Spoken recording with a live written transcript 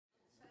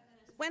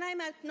When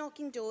I'm out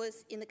knocking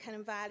doors in the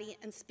Cynon Valley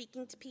and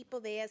speaking to people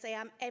there, as I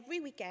am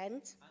every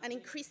weekend, and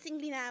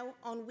increasingly now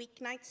on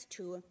weeknights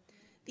too,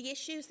 the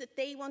issues that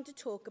they want to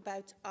talk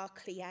about are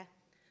clear.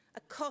 A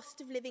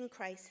cost of living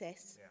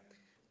crisis.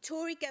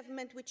 Tory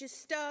government which has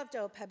starved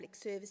our public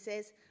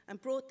services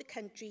and brought the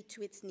country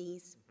to its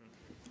knees.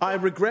 I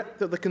regret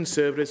that the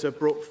Conservatives have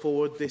brought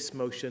forward this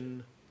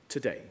motion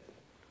today.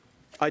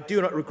 I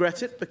do not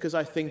regret it because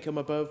I think I'm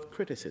above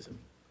criticism.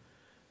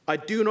 I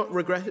do not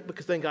regret it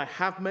because I think I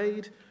have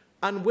made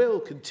and will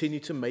continue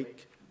to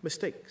make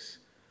mistakes.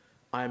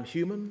 I am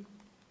human.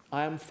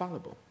 I am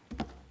fallible.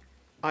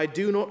 I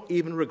do not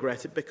even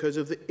regret it because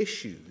of the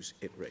issues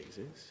it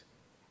raises,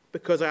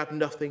 because I have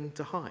nothing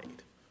to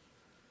hide.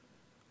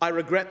 I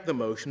regret the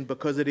motion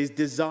because it is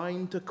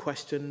designed to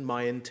question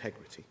my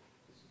integrity.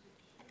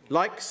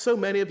 Like so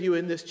many of you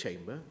in this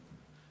chamber,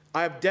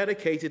 I have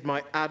dedicated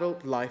my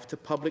adult life to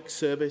public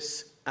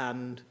service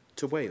and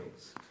to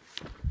Wales.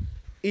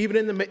 Even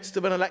in the midst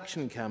of an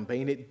election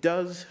campaign, it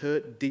does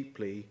hurt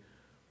deeply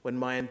when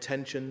my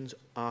intentions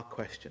are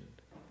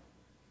questioned.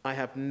 I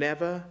have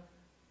never,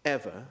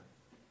 ever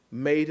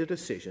made a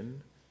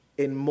decision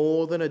in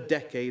more than a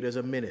decade as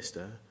a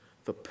minister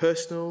for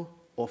personal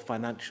or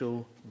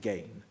financial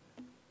gain.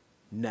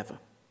 Never.